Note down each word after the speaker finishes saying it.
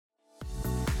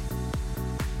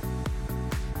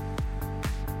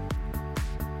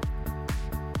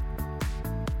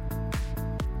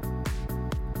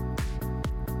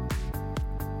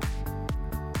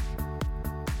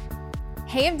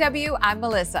Hey MW, I'm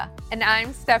Melissa. And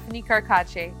I'm Stephanie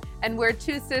Carcache, and we're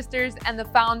two sisters and the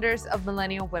founders of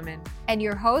Millennial Women. And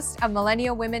your host of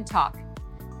Millennial Women Talk.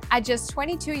 At just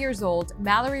 22 years old,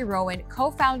 Mallory Rowan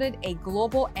co-founded a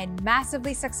global and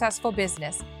massively successful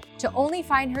business to only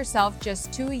find herself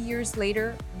just 2 years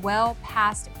later, well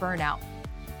past burnout.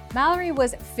 Mallory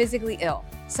was physically ill,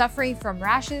 suffering from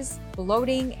rashes,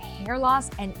 bloating, hair loss,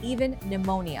 and even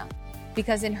pneumonia.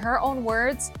 Because in her own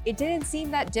words, it didn't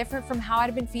seem that different from how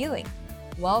I'd been feeling,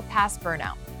 well past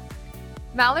burnout.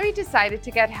 Mallory decided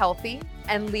to get healthy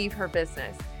and leave her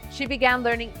business. She began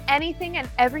learning anything and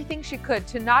everything she could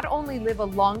to not only live a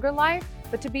longer life,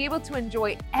 but to be able to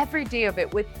enjoy every day of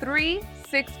it with 3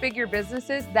 six-figure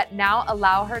businesses that now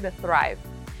allow her to thrive.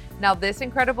 Now this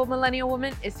incredible millennial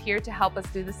woman is here to help us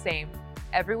do the same.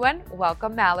 Everyone,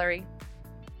 welcome Mallory.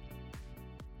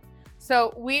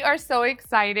 So we are so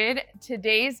excited.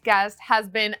 Today's guest has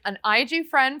been an IG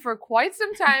friend for quite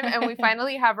some time, and we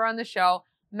finally have her on the show.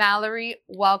 Mallory,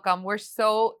 welcome. We're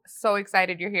so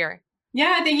excited you're here.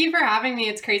 Yeah, thank you for having me.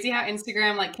 It's crazy how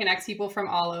Instagram connects people from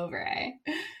all over, eh?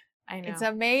 I know. It's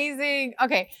amazing.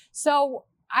 Okay, so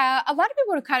a lot of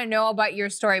people kind of know about your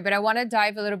story, but I want to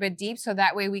dive a little bit deep so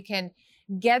that way we can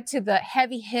get to the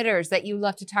heavy hitters that you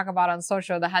love to talk about on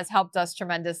social that has helped us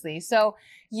tremendously. So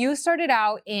you started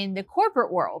out in the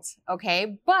corporate world,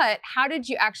 okay? But how did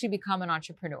you actually become an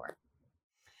entrepreneur?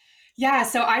 Yeah,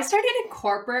 so I started in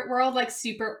corporate world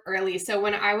super early. So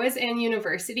when I was in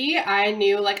university, I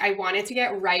knew I wanted to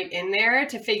get right in there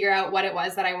to figure out what it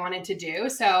was that I wanted to do.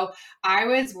 So I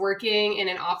was working in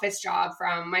an office job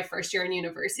from my first year in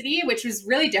university, which was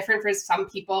really different for some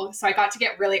people. So I got to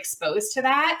get really exposed to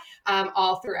that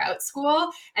all throughout school.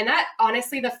 And that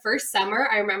honestly, the first summer,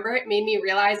 I remember it made me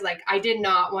realize I did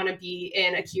not want to be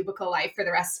in a cubicle life for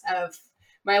the rest of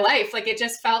my life. It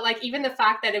just felt even the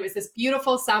fact that it was this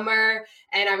beautiful summer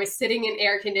and I was sitting in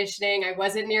air conditioning, I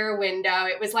wasn't near a window.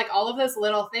 It was all of those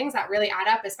little things that really add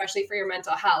up, especially for your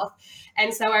mental health.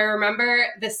 And so I remember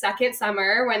the second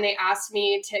summer when they asked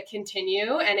me to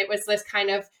continue, and it was this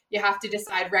kind of, you have to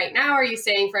decide right now, are you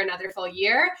staying for another full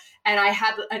year? And I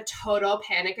had a total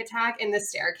panic attack in the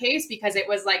staircase because it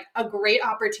was a great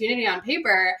opportunity on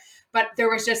paper, but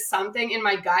there was just something in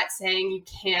my gut saying you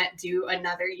can't do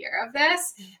another year of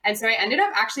this. And so I ended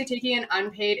up actually taking an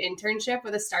unpaid internship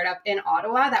with a startup in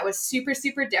Ottawa that was super,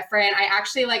 super different. I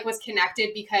actually was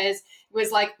connected because it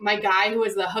was my guy who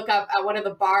was the hookup at one of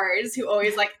the bars who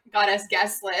always got us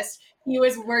guest list. He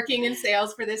was working in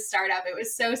sales for this startup. It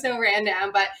was so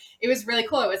random, but it was really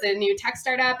cool. It was a new tech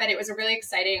startup and it was a really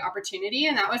exciting opportunity.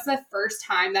 And that was the first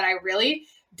time that I really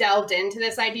delved into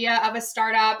this idea of a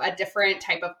startup, a different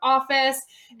type of office.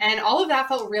 And all of that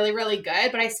felt really, really good.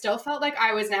 But I still felt like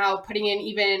I was now putting in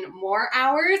even more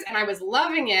hours and I was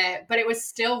loving it, but it was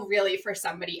still really for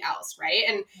somebody else, right?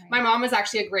 And my mom was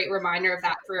actually a great reminder of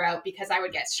that throughout because I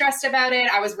would get stressed about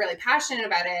it. I was really passionate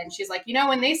about it. And she's like,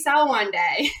 when they sell one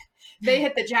day, they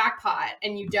hit the jackpot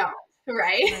and you don't,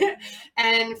 right?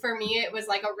 And for me, it was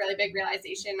a really big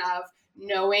realization of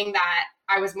knowing that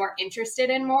I was more interested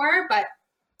in more, but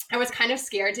I was kind of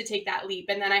scared to take that leap.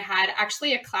 And then I had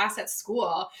actually a class at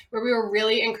school where we were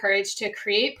really encouraged to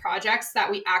create projects that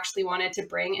we actually wanted to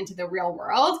bring into the real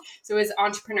world. So it was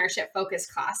entrepreneurship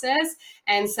focused classes.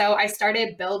 And so I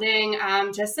started building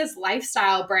just this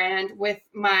lifestyle brand with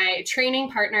my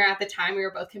training partner at the time. We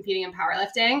were both competing in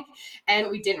powerlifting and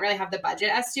we didn't really have the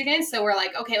budget as students. So we're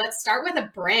okay, let's start with a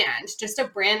brand, just a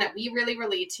brand that we really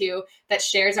relate to that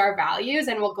shares our values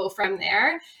and we'll go from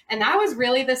there. And that was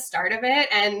really the start of it.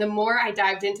 And the more I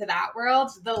dived into that world,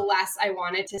 the less I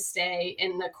wanted to stay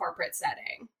in the corporate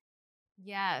setting.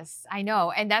 Yes, I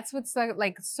know. And that's what's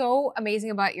so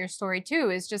amazing about your story too,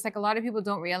 is just a lot of people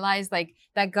don't realize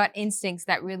that gut instincts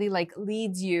that really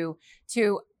leads you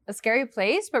to a scary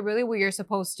place, but really where you're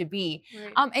supposed to be.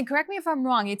 Right. And correct me if I'm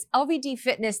wrong, it's LVD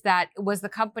Fitness that was the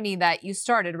company that you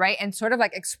started, right? And sort of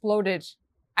exploded,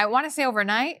 I want to say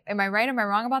overnight. Am I right? Am I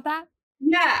wrong about that?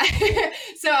 Yeah.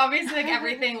 So obviously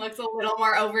everything looks a little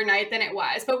more overnight than it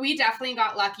was, but we definitely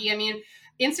got lucky. I mean,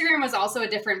 Instagram was also a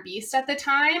different beast at the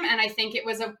time. And I think it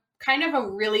was a kind of a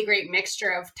really great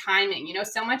mixture of timing.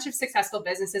 So much of successful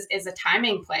businesses is a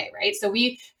timing play, right? So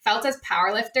we felt as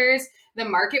powerlifters, the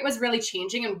market was really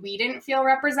changing and we didn't feel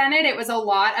represented. It was a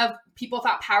lot of people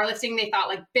thought powerlifting, they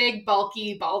thought big,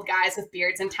 bulky, bald guys with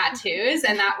beards and tattoos.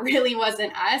 And that really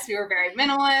wasn't us. We were very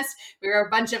minimalist. We were a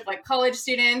bunch of college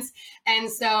students.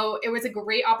 And so it was a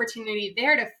great opportunity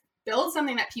there to build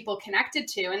something that people connected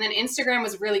to. And then Instagram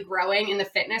was really growing in the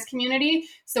fitness community.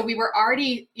 So we were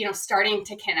already, starting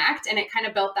to connect and it kind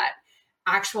of built that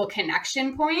actual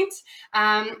connection point.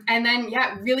 And then,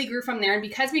 yeah, it really grew from there. And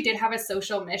because we did have a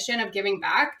social mission of giving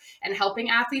back and helping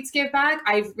athletes give back,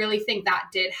 I really think that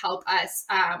did help us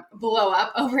blow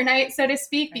up overnight, so to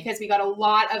speak, because we got a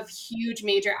lot of huge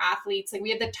major athletes. Like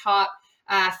we had the top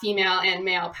female and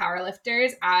male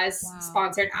powerlifters as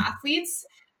sponsored athletes.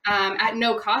 At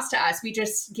no cost to us. We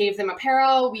just gave them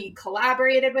apparel. We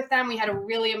collaborated with them. We had a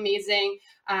really amazing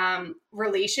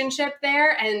relationship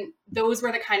there. And those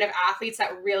were the kind of athletes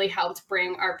that really helped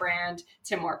bring our brand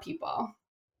to more people.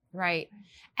 Right.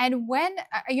 And when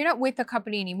you're not with the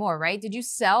company anymore, right? Did you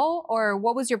sell, or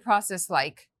what was your process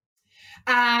like?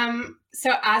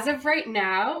 So as of right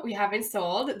now, we haven't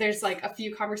sold. There's like a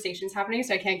few conversations happening,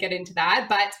 so I can't get into that.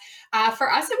 But for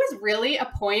us, it was really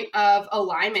a point of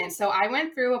alignment. So I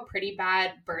went through a pretty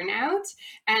bad burnout,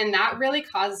 and that really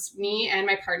caused me and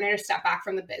my partner to step back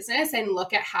from the business and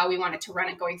look at how we wanted to run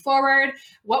it going forward,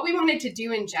 what we wanted to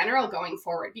do in general going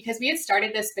forward, because we had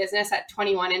started this business at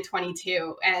 21 and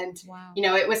 22. And, you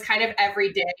know, it was kind of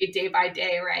every day, day by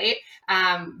day, right?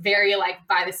 Very like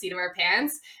by the seat of our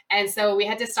pants. And so we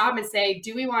had to stop and say,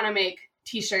 do we want to make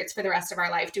t-shirts for the rest of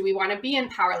our life? Do we want to be in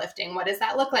powerlifting? What does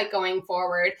that look like going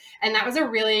forward? And that was a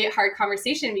really hard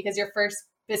conversation, because your first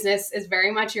business is very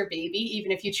much your baby,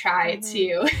 even if you try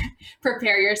to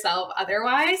prepare yourself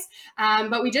otherwise.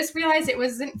 But we just realized it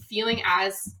wasn't feeling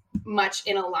as much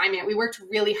in alignment. We worked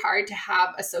really hard to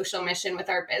have a social mission with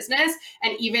our business.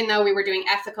 And even though we were doing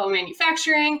ethical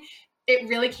manufacturing, it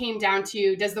really came down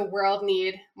to, does the world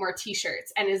need more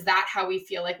t-shirts? And is that how we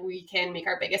feel like we can make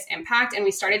our biggest impact? And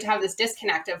we started to have this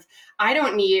disconnect of, I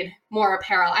don't need more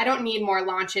apparel. I don't need more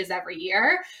launches every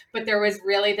year. But there was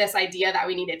really this idea that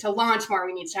we needed to launch more.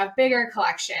 We needed to have bigger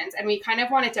collections. And we kind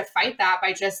of wanted to fight that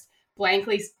by just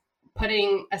blankly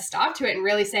putting a stop to it and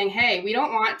really saying, hey, we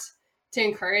don't want to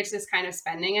encourage this kind of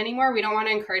spending anymore. We don't want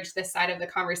to encourage this side of the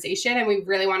conversation. And we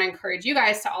really want to encourage you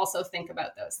guys to also think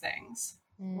about those things.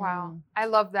 Wow. I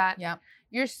love that. Yeah.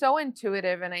 You're so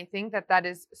intuitive. And I think that that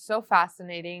is so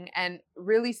fascinating and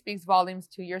really speaks volumes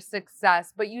to your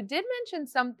success. But you did mention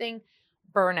something,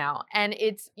 burnout, and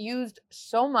it's used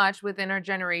so much within our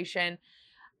generation.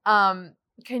 Can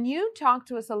you talk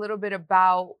to us a little bit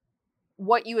about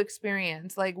what you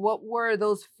experienced? Like, what were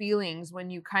those feelings when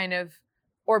you kind of,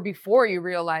 or before you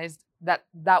realized that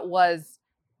that was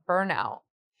burnout?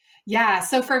 Yeah.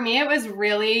 So for me, it was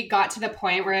really got to the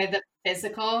point where the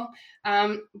physical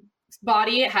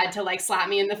body had to like slap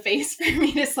me in the face for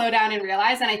me to slow down and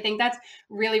realize. And I think that's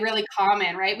really, really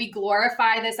common, right? We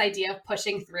glorify this idea of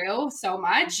pushing through so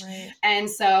much. Right. And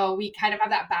so we kind of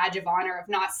have that badge of honor of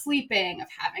not sleeping, of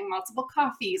having multiple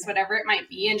coffees, whatever it might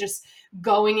be, and just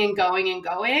going and going and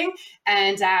going.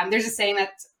 And there's a saying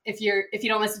that if you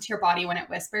don't listen to your body when it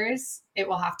whispers, it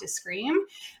will have to scream.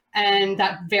 And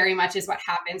that very much is what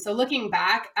happened. So looking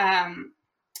back,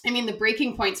 I mean, the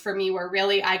breaking points for me were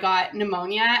really, I got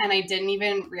pneumonia and I didn't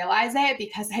even realize it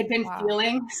because I'd been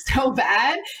feeling so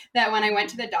bad that when I went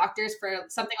to the doctors for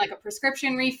something like a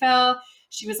prescription refill,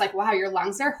 she was like, wow, your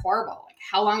lungs are horrible. Like,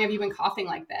 how long have you been coughing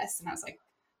like this? And I was like,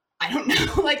 I don't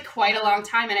know, like quite a long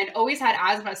time. And I'd always had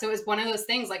asthma. So it was one of those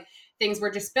things, like things were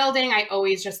just building. I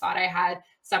always just thought I had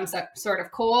some sort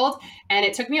of cold. And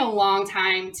it took me a long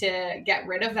time to get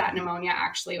rid of that pneumonia.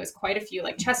 Actually, it was quite a few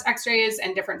like chest x-rays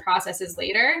and different processes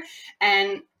later.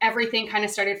 And everything kind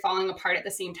of started falling apart at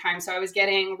the same time. So I was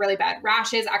getting really bad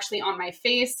rashes actually on my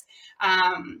face,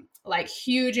 like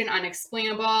huge and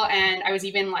unexplainable. And I was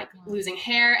even like losing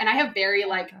hair. And I have very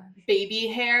like baby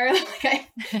hair, like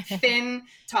thin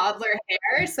toddler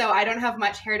hair. So I don't have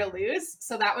much hair to lose.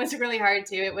 So that was really hard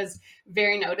too. It was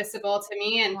very noticeable to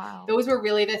me. And those were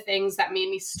really the things that made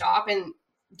me stop and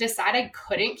decide I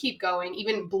couldn't keep going,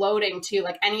 even bloating too,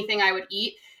 like anything I would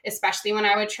eat, especially when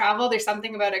I would travel. There's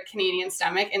something about a Canadian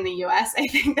stomach in the US. I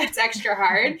think that's extra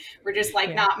hard. We're just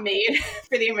like not made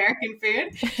for the American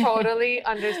food. Totally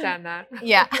understand that.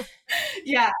 Yeah.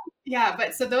 Yeah.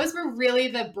 But so those were really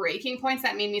the breaking points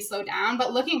that made me slow down.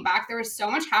 But looking back, there was so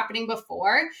much happening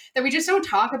before that we just don't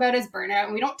talk about as burnout,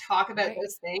 and we don't talk about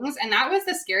those things. And that was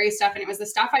the scary stuff. And it was the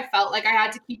stuff I felt like I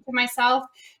had to keep to myself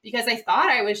because I thought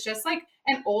I was just like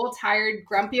an old, tired,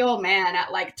 grumpy old man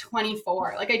at like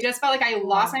 24. Like I just felt like I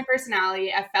lost my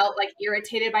personality. I felt like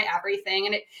irritated by everything.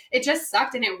 And it just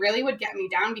sucked. And it really would get me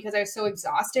down because I was so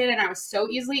exhausted and I was so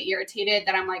easily irritated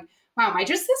that I'm like, wow, am I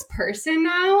just this person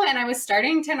now? And I was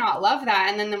starting to not love that.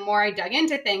 And then the more I dug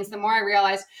into things, the more I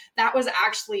realized that was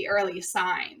actually early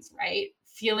signs, right?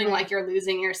 Feeling like you're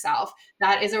losing yourself.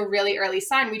 That is a really early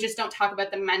sign. We just don't talk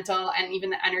about the mental and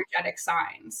even the energetic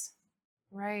signs.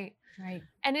 Right.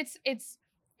 And it's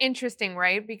interesting,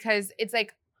 right? Because it's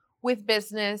like with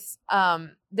business,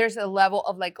 there's a level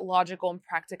of like logical and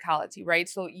practicality, right?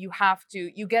 So you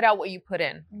get out what you put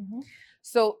in.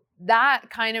 So that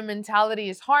kind of mentality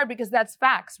is hard because that's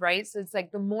facts, right? So it's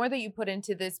like the more that you put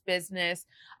into this business,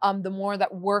 the more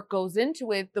that work goes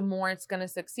into it, the more it's going to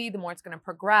succeed, the more it's going to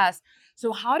progress.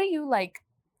 So how do you like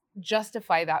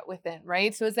justify that within,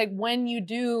 right? So it's like when you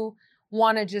do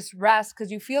want to just rest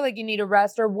because you feel like you need a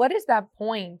rest, or what is that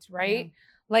point, right?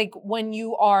 Like when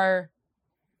you are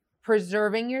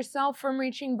preserving yourself from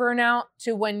reaching burnout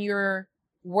to when you're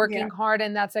working hard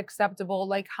and that's acceptable.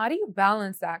 Like, how do you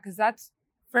balance that? Because that's,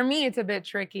 for me, it's a bit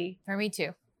tricky. For me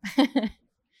too.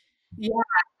 Yeah,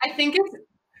 I think it's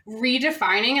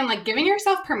redefining and like giving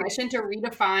yourself permission to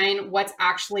redefine what's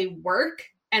actually work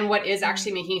and what is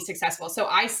actually making you successful. So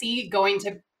I see going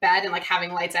to bed and like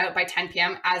having lights out by 10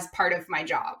 p.m. as part of my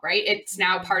job, right? It's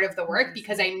now part of the work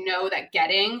because I know that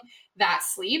getting that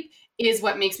sleep is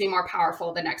what makes me more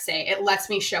powerful the next day. It lets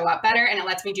me show up better and it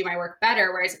lets me do my work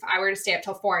better. Whereas if I were to stay up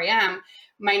till 4 a.m.,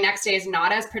 my next day is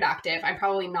not as productive. I'm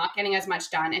probably not getting as much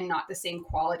done and not the same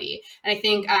quality. And I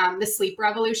think The Sleep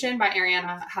Revolution by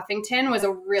Arianna Huffington was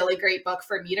a really great book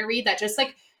for me to read that just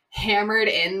like hammered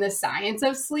in the science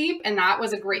of sleep. And that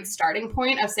was a great starting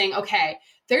point of saying, okay,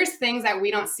 there's things that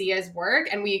we don't see as work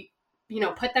and we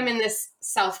put them in this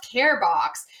self-care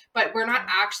box, but we're not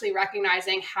actually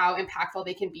recognizing how impactful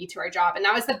they can be to our job. And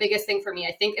that was the biggest thing for me.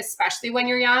 I think, especially when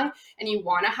you're young and you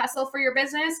want to hustle for your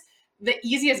business, the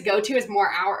easiest go-to is more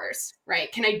hours,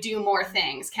 right? Can I do more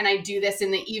things? Can I do this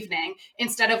in the evening?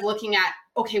 Instead of looking at,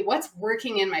 okay, what's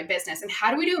working in my business and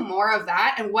how do we do more of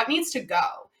that and what needs to go,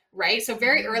 right? So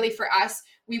very early for us,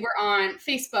 we were on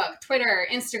Facebook, Twitter,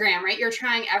 Instagram, right? You're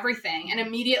trying everything. And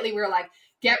immediately we were like,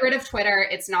 get rid of Twitter.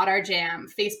 It's not our jam.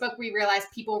 Facebook, we realized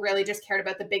people really just cared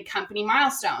about the big company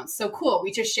milestones. So cool.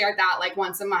 We just shared that like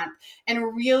once a month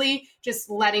and really just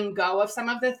letting go of some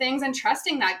of the things and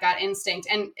trusting that gut instinct.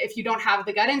 And if you don't have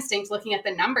the gut instinct, looking at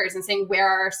the numbers and saying, where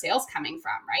are our sales coming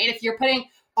from, right? If you're putting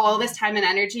all this time and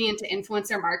energy into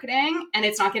influencer marketing and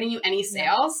it's not getting you any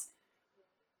sales,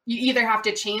 you either have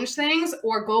to change things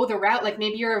or go the route. Like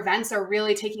maybe your events are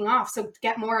really taking off. So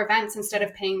get more events instead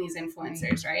of paying these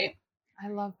influencers, right? I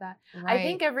love that. Right. I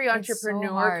think every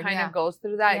entrepreneur kind of goes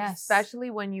through that, especially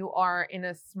when you are in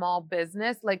a small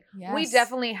business. Like we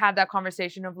definitely had that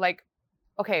conversation of like,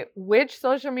 okay, which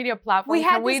social media platform we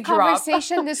had this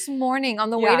conversation this morning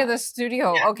on the way to the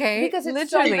studio, okay? Because it's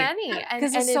literally so many.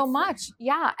 Because it's so much.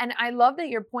 Yeah, and I love that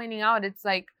you're pointing out, it's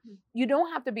like, you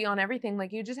don't have to be on everything.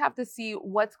 Like you just have to see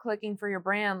what's clicking for your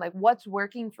brand, like what's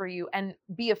working for you and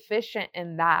be efficient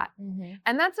in that.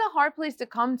 And that's a hard place to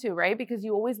come to, right? Because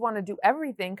you always want to do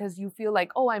everything because you feel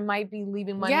like, oh, I might be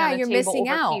leaving money on the you're table missing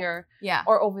over out. here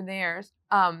or over there.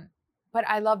 But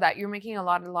I love that. You're making a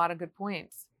lot of good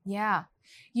points. Yeah.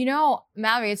 You know,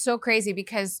 Mallory, it's so crazy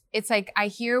because it's like, I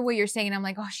hear what you're saying and I'm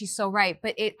like, oh, she's so right.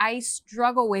 But I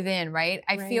struggle within, right?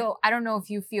 I feel, I don't know if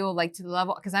you feel like to the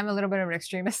level, because I'm a little bit of an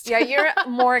extremist. Yeah, you're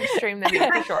more extreme than me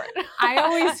for sure. I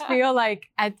always feel like,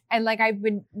 and like I've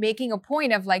been making a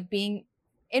point of like being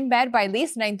in bed by at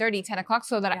least 9:30, 10 o'clock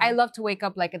so that I love to wake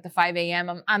up like at the 5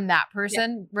 a.m. I'm that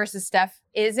person versus Steph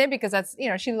isn't, because that's,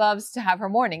 she loves to have her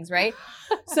mornings, right?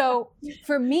 So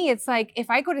for me, it's like, if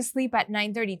I go to sleep at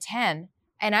 9:30, 10,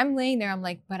 and I'm laying there, I'm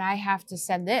like, but I have to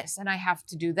send this and I have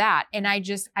to do that. And I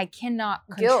cannot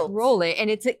control it.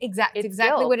 And it's exactly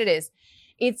guilt. what it is.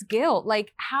 It's guilt.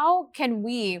 Like, how can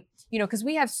we, because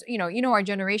we have, our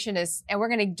generation is, and we're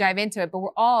going to dive into it, but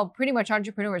we're all pretty much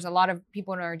entrepreneurs, a lot of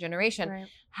people in our generation. Right.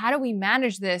 How do we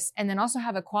manage this and then also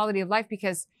have a quality of life?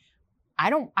 Because I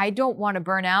don't want to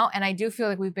burn out. And I do feel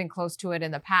like we've been close to it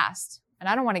in the past and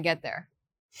I don't want to get there.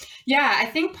 Yeah, I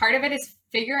think part of it is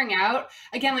figuring out,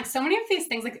 again, like so many of these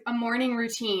things, like a morning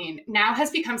routine now has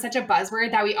become such a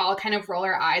buzzword that we all kind of roll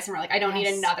our eyes and we're like, I don't need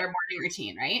another morning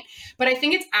routine, right? But I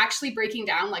think it's actually breaking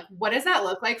down, like, what does that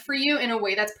look like for you in a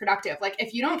way that's productive? Like,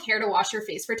 if you don't care to wash your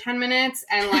face for 10 minutes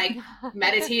and like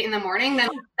meditate in the morning, then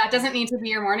that doesn't need to be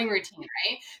your morning routine,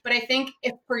 right? But I think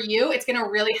if for you, it's going to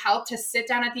really help to sit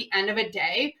down at the end of a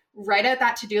day, write out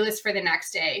that to-do list for the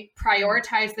next day,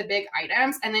 prioritize the big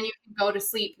items, and then you can go to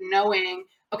sleep knowing,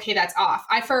 okay, that's off.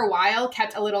 I, for a while,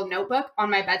 kept a little notebook on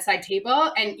my bedside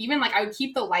table, and even like I would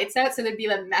keep the lights out so there'd be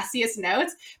the messiest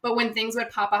notes, but when things would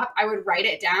pop up, I would write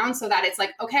it down so that it's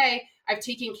like, okay, I've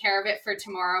taken care of it for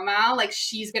tomorrow, Mal. Like,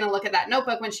 she's going to look at that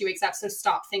notebook when she wakes up, so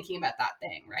stop thinking about that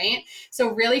thing, right?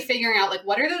 So really figuring out, like,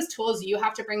 what are those tools you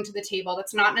have to bring to the table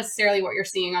that's not necessarily what you're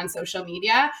seeing on social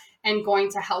media and going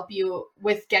to help you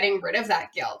with getting rid of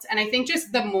that guilt. And I think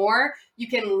just the more you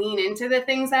can lean into the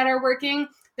things that are working,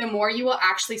 the more you will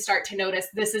actually start to notice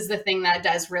this is the thing that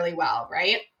does really well,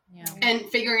 right? Yeah. And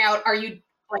figuring out, are you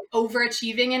like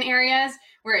overachieving in areas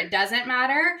where it doesn't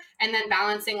matter? And then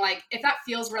balancing, like, if that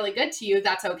feels really good to you,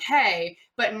 that's okay,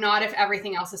 but not if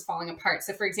everything else is falling apart.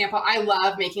 So for example, I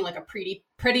love making like a pretty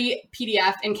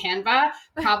PDF in Canva,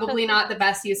 probably not the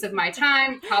best use of my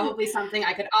time, probably something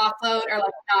I could offload or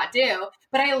like not do,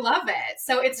 but I love it.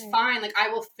 So it's fine. Like I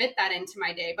will fit that into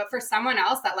my day. But for someone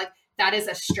else that like, that is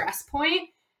a stress point,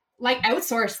 like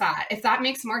outsource that. If that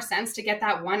makes more sense to get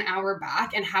that 1 hour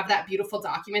back and have that beautiful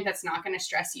document that's not going to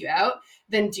stress you out,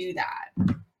 then do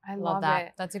that. I love that.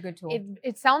 it. That's a good tool.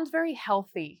 It sounds very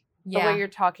healthy the way you're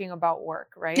talking about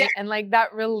work, right? Yeah. And like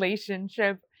that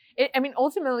relationship. I mean,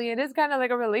 ultimately, it is kind of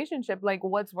like a relationship. Like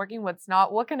what's working, what's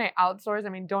not. What can I outsource? I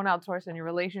mean, don't outsource in your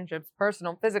relationships,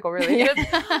 personal, physical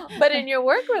relationships. But in your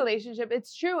work relationship,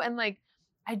 it's true. And like,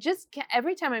 I just can't,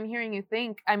 every time I'm hearing you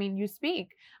you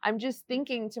speak, I'm just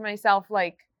thinking to myself,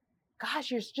 like,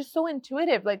 gosh, you're just so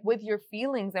intuitive, like with your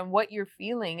feelings and what you're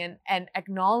feeling and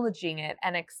acknowledging it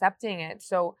and accepting it.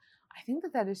 So I think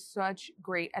that is such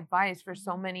great advice for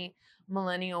so many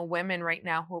millennial women right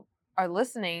now who are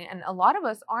listening. And a lot of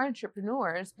us are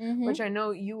entrepreneurs, which I know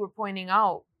you were pointing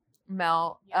out,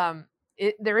 Mel.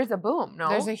 There is a boom, no?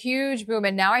 There's a huge boom.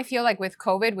 And now I feel like with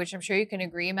COVID, which I'm sure you can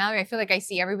agree, Mallory, I feel like I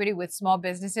see everybody with small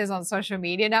businesses on social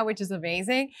media now, which is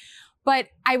amazing. But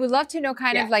I would love to know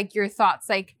kind of like your thoughts.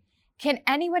 Like, can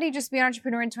anybody just be an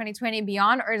entrepreneur in 2020 and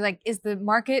beyond? Or like, is the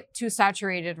market too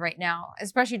saturated right now,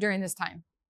 especially during this time?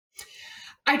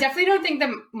 I definitely don't think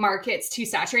the market's too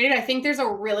saturated. I think there's a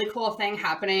really cool thing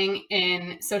happening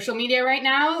in social media right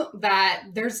now that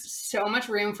there's so much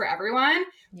room for everyone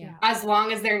as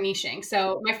long as they're niching.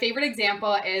 So my favorite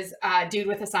example is Dude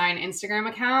with a Sign Instagram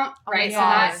account, right? So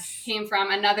that came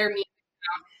from another meme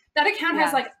account. That account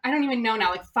has like, I don't even know now,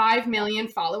 like 5 million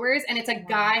followers. And it's a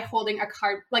guy holding a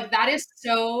card. Like that is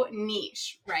so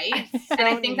niche, right? And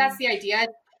I think that's the idea.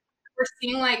 We're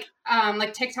seeing like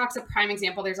TikTok's a prime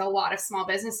example. There's a lot of small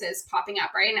businesses popping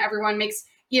up, right? And everyone makes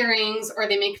earrings or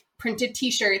they make printed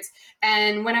t-shirts.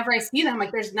 And whenever I see them,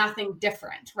 like there's nothing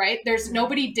different, right? There's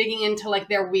nobody digging into like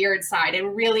their weird side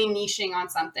and really niching on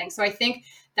something. So I think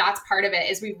that's part of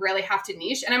it is we really have to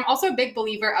niche. And I'm also a big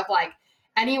believer of like,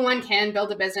 anyone can build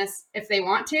a business if they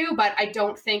want to, but I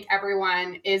don't think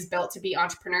everyone is built to be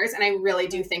entrepreneurs. And I really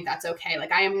do think that's okay.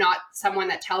 Like I am not someone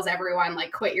that tells everyone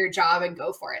like quit your job and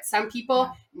go for it. Some people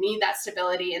need that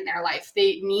stability in their life.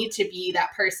 They need to be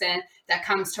that person that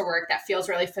comes to work that feels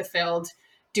really fulfilled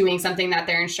doing something that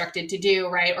they're instructed to do,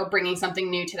 right? Or bringing something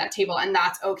new to that table. And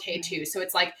that's okay too. So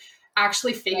it's like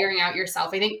actually figuring out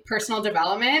yourself. I think personal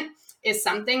development is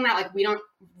something that like we don't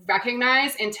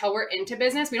recognize until we're into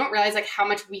business. We don't realize like how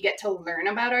much we get to learn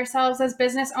about ourselves as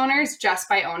business owners just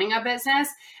by owning a business.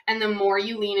 And the more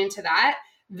you lean into that,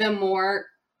 the more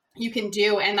you can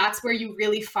do. And that's where you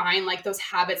really find like those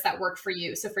habits that work for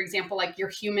you. So for example, like your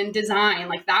human design,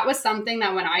 like that was something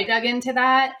that when I dug into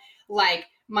that, like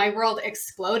my world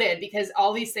exploded because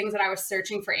all these things that I was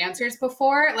searching for answers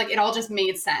before, like it all just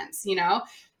made sense, you know?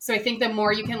 So I think the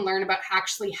more you can learn about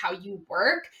actually how you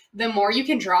work, the more you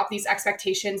can drop these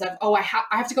expectations of, oh, I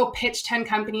have to go pitch 10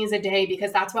 companies a day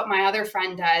because that's what my other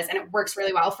friend does and it works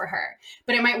really well for her.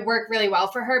 But it might work really well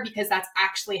for her because that's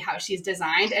actually how she's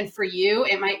designed. And for you,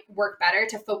 it might work better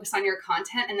to focus on your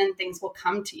content and then things will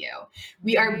come to you.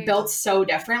 We are built so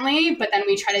differently, but then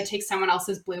we try to take someone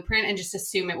else's blueprint and just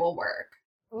assume it will work.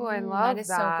 Oh, I love that. That is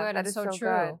so good. That is so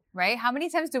true, right? How many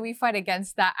times do we fight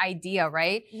against that idea,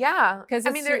 right? Yeah, because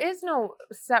I mean, there is no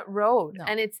set road,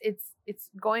 and it's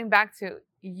going back to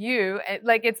you.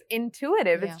 Like it's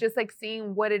intuitive. It's just like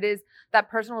seeing what it is, that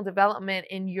personal development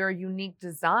in your unique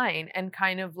design, and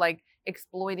kind of like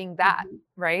exploiting that,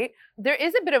 right? There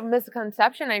is a bit of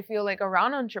misconception, I feel like,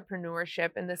 around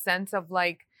entrepreneurship in the sense of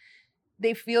like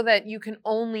they feel that you can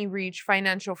only reach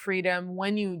financial freedom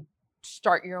when you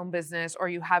start your own business or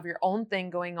you have your own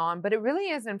thing going on, but it really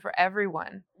isn't for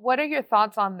everyone. What are your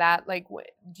thoughts on that? Like,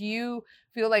 do you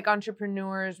feel like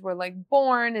entrepreneurs were like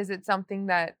born? Is it something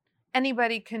that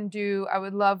anybody can do? I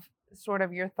would love sort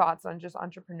of your thoughts on just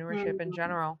entrepreneurship in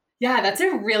general. Yeah, that's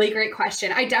a really great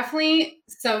question.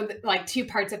 So like two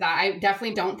parts of that. I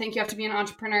definitely don't think you have to be an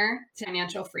entrepreneur to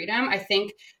financial freedom. I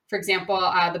think, for example,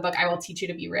 the book, I Will Teach You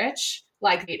to Be Rich,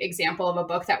 like the example of a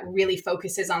book that really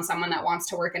focuses on someone that wants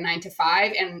to work a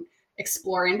 9-to-5 and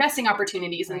explore investing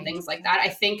opportunities and things like that. I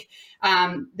think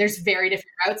there's very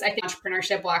different routes. I think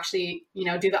entrepreneurship will actually,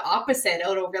 do the opposite.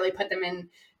 It'll really put them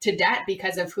into debt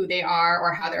because of who they are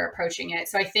or how they're approaching it.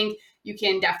 So I think you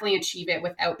can definitely achieve it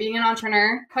without being an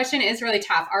entrepreneur. Question is really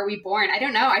tough. Are we born? I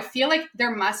don't know. I feel like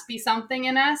there must be something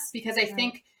in us because I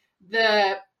think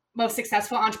the most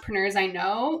successful entrepreneurs I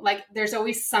know, like there's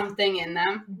always something in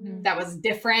them that was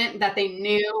different, that they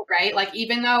knew, right? Like,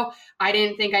 even though I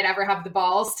didn't think I'd ever have the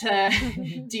balls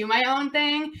to do my own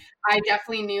thing, I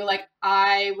definitely knew like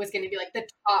I was going to be like the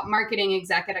top marketing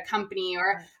exec at a company,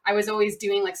 or I was always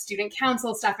doing like student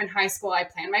council stuff in high school. I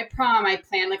planned my prom, I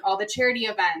planned like all the charity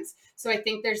events. So I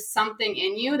think there's something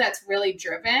in you that's really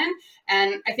driven.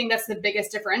 And I think that's the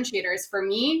biggest differentiators for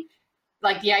me.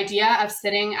 Like, the idea of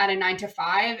sitting at a 9 to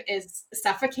 5 is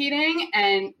suffocating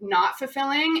and not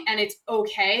fulfilling. And it's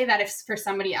okay that if for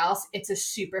somebody else, it's a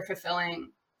super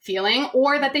fulfilling feeling,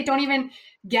 or that they don't even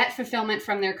get fulfillment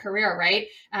from their career, right?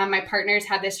 My partner's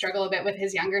had this struggle a bit with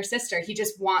his younger sister. He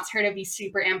just wants her to be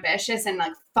super ambitious and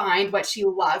like find what she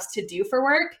loves to do for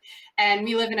work. And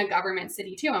we live in a government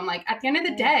city too. I'm like, at the end of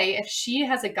the day, if she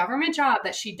has a government job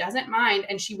that she doesn't mind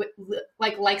and she would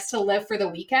like likes to live for the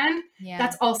weekend,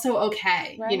 that's also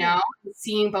okay. You know,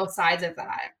 seeing both sides of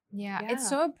that. Yeah, it's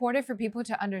so important for people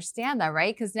to understand that,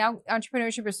 right? Because now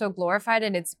entrepreneurship is so glorified,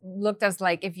 and it's looked as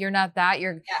like, if you're not that,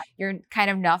 you're kind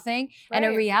of nothing. And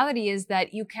a reality is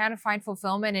that you can find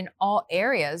fulfillment in all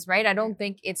areas, right? I don't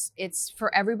think it's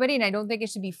for everybody, and I don't think it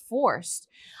should be forced.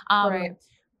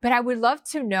 But I would love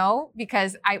to know,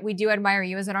 because we do admire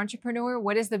you as an entrepreneur.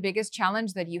 What is the biggest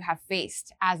challenge that you have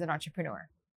faced as an entrepreneur?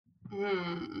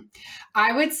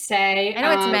 I would say, I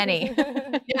know it's many.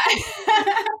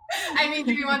 I mean,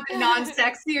 do we want the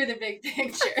non-sexy or the big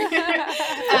picture?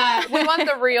 We want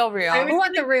the real. We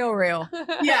want the real.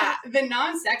 Yeah, the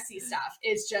non-sexy stuff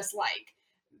is just like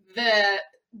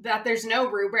that there's no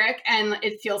rubric, and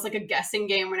it feels like a guessing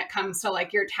game when it comes to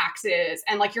like your taxes,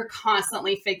 and like you're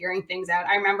constantly figuring things out.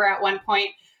 I remember at one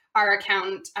point, our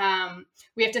accountant,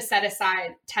 we have to set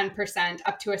aside 10%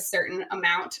 up to a certain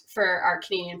amount for our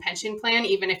Canadian pension plan,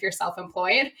 even if you're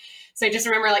self-employed. So I just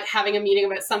remember like having a meeting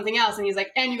about something else, and he's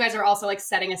like, and you guys are also like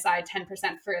setting aside 10%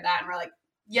 for that. And we're like,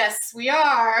 yes, we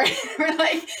are. We're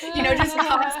like, you know, just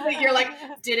constantly, you're like,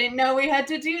 didn't know we had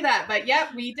to do that, but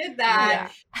yep, we did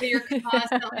that. So you're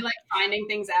constantly like finding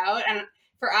things out. And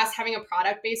for us, having a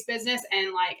product-based business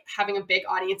and like having a big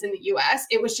audience in the US,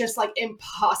 it was just like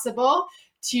impossible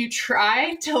to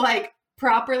try to like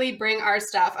properly bring our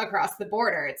stuff across the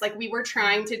border. It's like we were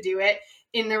trying to do it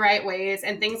in the right ways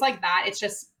and things like that. It's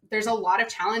just, there's a lot of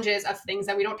challenges of things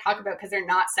that we don't talk about because they're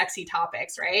not sexy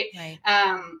topics, right?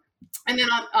 And then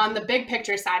on the big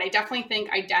picture side, I definitely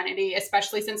think identity,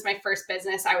 especially since my first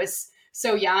business, I was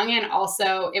so young, and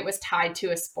also it was tied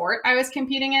to a sport I was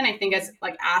competing in. I think as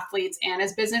like athletes and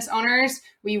as business owners,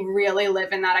 we really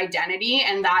live in that identity.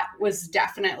 And that was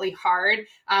definitely hard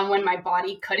when my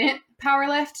body couldn't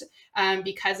powerlift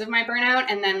because of my burnout.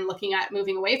 And then looking at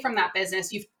moving away from that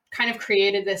business, you've kind of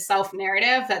created this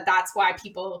self-narrative that that's why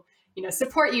people, you know,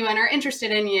 support you and are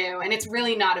interested in you. And it's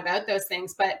really not about those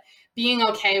things, but being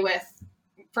okay with,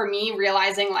 for me,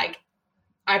 realizing like,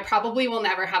 I probably will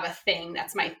never have a thing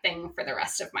that's my thing for the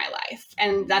rest of my life.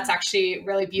 And that's actually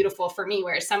really beautiful for me,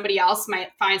 where somebody else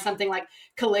might find something like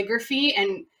calligraphy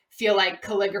and feel like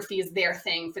calligraphy is their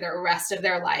thing for the rest of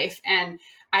their life. And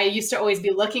I used to always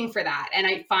be looking for that. And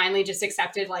I finally just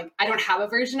accepted, like, I don't have a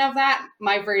version of that.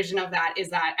 My version of that is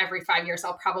that every 5 years,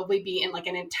 I'll probably be in like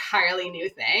an entirely new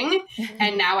thing.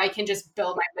 And now I can just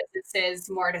build my businesses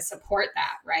more to support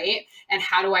that. Right. And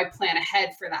how do I plan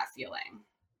ahead for that feeling?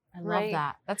 I love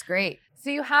that. That's great. So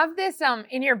you have this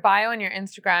in your bio on your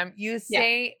Instagram, you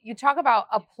say, you talk about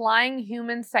applying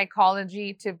human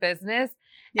psychology to business.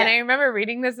 And I remember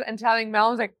reading this and telling Mel, I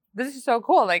was like, this is so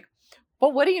cool. Like,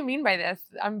 but what do you mean by this?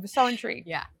 I'm so intrigued.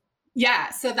 Yeah.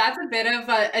 So that's a bit of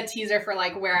a teaser for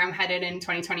like where I'm headed in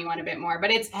 2021 a bit more,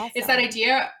 but it's that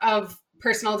idea of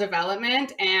personal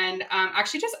development and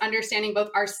actually just understanding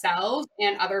both ourselves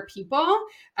and other people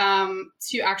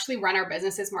to actually run our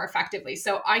businesses more effectively.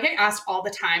 So I get asked all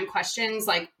the time questions,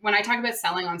 like when I talk about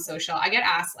selling on social, I get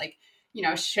asked like, you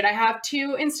know, should I have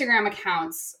 2 Instagram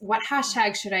accounts? What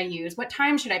hashtag should I use? What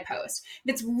time should I post?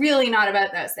 It's really not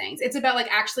about those things. It's about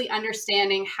like actually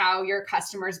understanding how your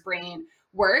customer's brain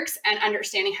works and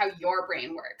understanding how your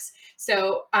brain works.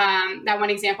 So that one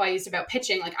example I used about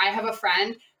pitching, like I have a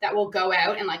friend that will go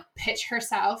out and like pitch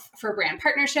herself for brand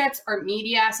partnerships or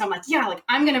media. So I'm like, yeah, like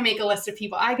I'm going to make a list of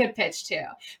people I could pitch to.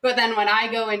 But then when I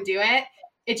go and do it,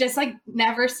 it just like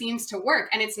never seems to work.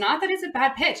 And it's not that it's a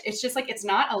bad pitch. It's just like, it's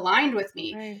not aligned with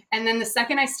me. Right. And then the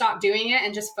second I stop doing it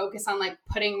and just focus on like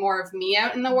putting more of me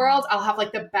out in the world, I'll have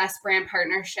like the best brand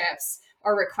partnerships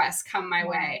or requests come my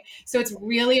way. So it's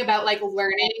really about like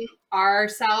learning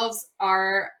ourselves,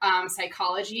 our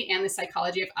psychology and the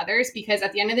psychology of others, because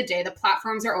at the end of the day, the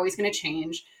platforms are always going to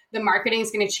change. the marketing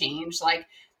is going to change. Like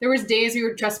there was days we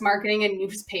were just marketing in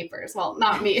newspapers. Well,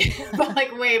 not me, but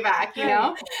like way back, you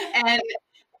know, and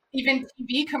even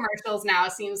TV commercials now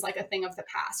seems like a thing of the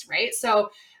past, right? So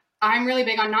I'm really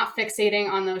big on not fixating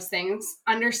on those things,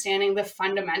 understanding the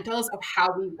fundamentals of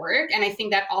how we work. And I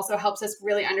think that also helps us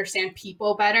really understand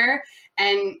people better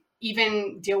and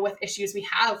even deal with issues we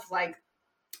have, like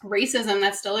racism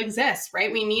that still exists,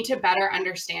 right? We need to better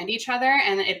understand each other,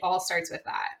 and it all starts with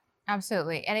that.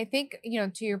 Absolutely. And I think,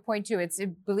 to your point too, it's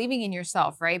believing in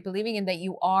yourself, right? Believing in that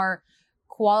you are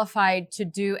qualified to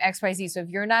do XYZ. So if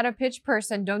you're not a pitch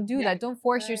person, don't do that. Don't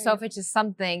force yourself into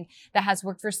something that has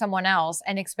worked for someone else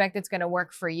and expect it's going to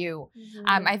work for you.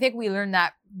 I think we learned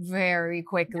that very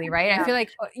quickly, right? I feel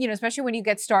like, especially when you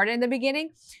get started in the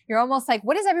beginning, you're almost like,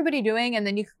 what is everybody doing? And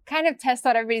then you kind of test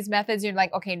out everybody's methods. You're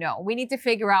like, okay, no, we need to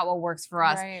figure out what works for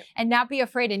us and not be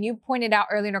afraid. And you pointed out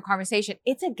earlier in our conversation,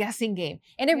 it's a guessing game.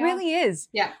 And it really is.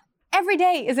 Yeah. Every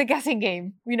day is a guessing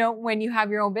game, when you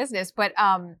have your own business. But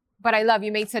I love,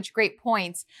 you made such great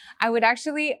points. I would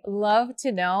actually love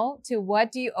to know, to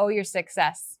what do you owe your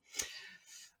success?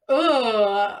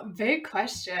 Oh, big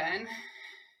question.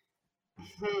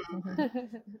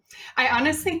 I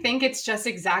honestly think it's just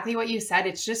exactly what you said.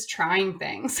 It's just trying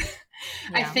things.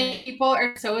 I think people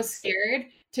are so scared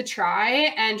to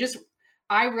try, and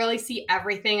I really see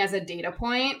everything as a data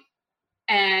point.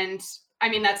 And I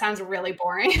mean, that sounds really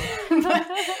boring,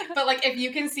 but like if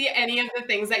you can see any of the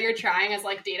things that you're trying as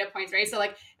like data points, right? So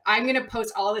like I'm going to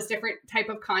post all this different type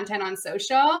of content on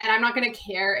social, and I'm not going to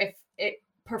care if it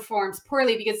performs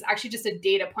poorly, because it's actually just a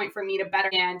data point for me to better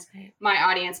understand my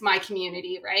audience, my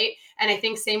community, right? And I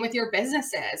think same with your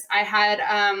businesses. I had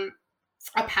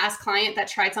a past client that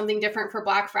tried something different for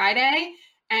Black Friday,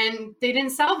 and they didn't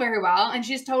sell very well. And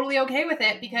she's totally okay with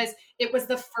it because it was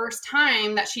the first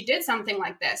time that she did something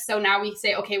like this. So now we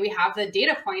say, okay, we have the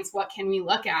data points. What can we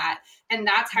look at? And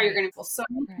that's how you're going to feel. So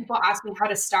many people ask me how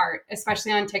to start,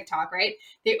 especially on TikTok, right?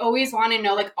 They always want to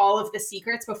know like all of the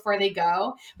secrets before they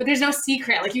go, but there's no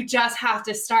secret. Like you just have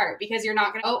to start, because you're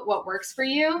not going to know what works for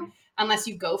you unless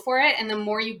you go for it. And the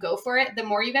more you go for it, the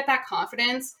more you get that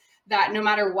confidence that no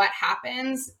matter what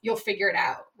happens, you'll figure it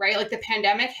out, right? Like the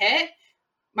pandemic hit,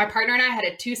 my partner and I had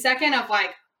a 2-second of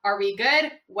like, are we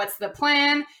good? What's the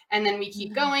plan? And then we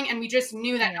keep going. And we just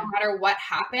knew that no matter what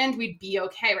happened, we'd be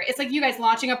okay, right? It's like you guys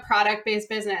launching a product-based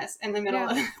business in the middle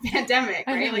of the pandemic,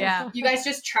 right? Like you guys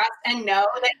just trust and know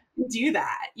that you can do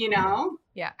that,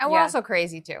 Yeah. And we're also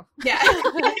crazy too. Yeah.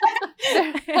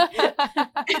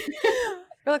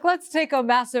 We're like, let's take a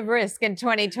massive risk in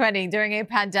 2020 during a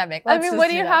pandemic. What do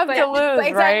you have to lose,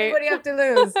 exactly, right? What do you have to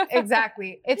lose?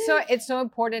 Exactly. It's so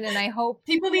important. And I hope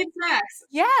people need snacks.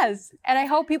 Yes. And I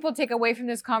hope people take away from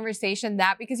this conversation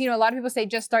that, because, a lot of people say,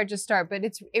 just start, but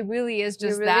it really is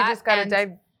just that. Just gotta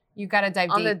dive. You got to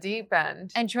dive on deep. The deep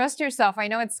end. And trust yourself. I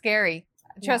know it's scary.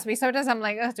 Trust me. Sometimes I'm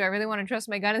like, do I really want to trust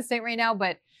my gut instinct right now?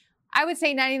 But I would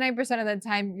say 99% of the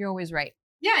time, you're always right.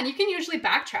 Yeah, and you can usually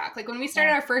backtrack. Like when we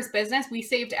started our first business, we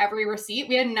saved every receipt.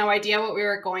 We had no idea what we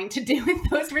were going to do with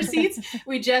those receipts.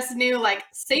 We just knew like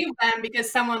save them,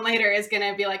 because someone later is going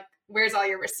to be like, where's all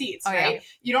your receipts, right? Yeah.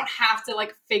 You don't have to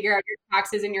like figure out your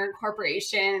taxes and your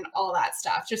incorporation and all that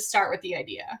stuff. Just start with the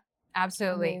idea.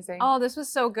 Absolutely. Amazing. Oh, this was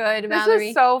so good, Mallory. This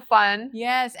was so fun.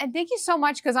 Yes. And thank you so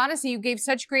much, because honestly, you gave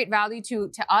such great value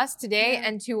to us today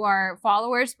and to our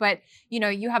followers. But,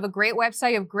 you have a great website,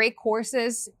 you have great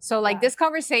courses. So like this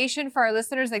conversation for our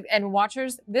listeners and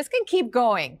watchers, this can keep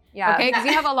going. Yeah. Okay. Because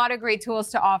you have a lot of great tools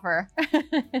to offer.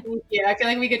 Thank you. I feel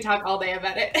like we could talk all day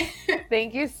about it.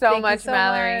 Thank you so much,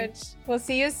 Mallory. We'll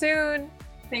see you soon.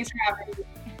 Thanks for having me.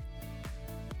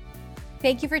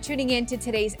 Thank you for tuning in to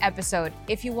today's episode.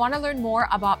 If you want to learn more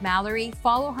about Mallory,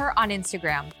 follow her on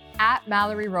Instagram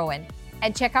 @MalloryRowan,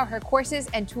 and check out her courses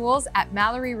and tools at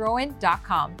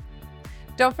MalloryRowan.com.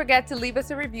 Don't forget to leave us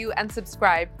a review and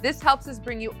subscribe. This helps us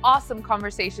bring you awesome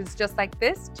conversations just like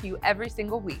this to you every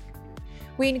single week.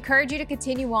 We encourage you to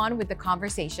continue on with the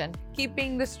conversation. Keep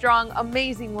being the strong,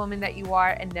 amazing woman that you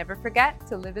are, and never forget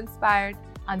to live inspired.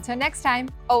 Until next time,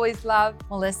 always love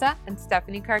Melissa and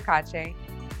Stephanie Carcache.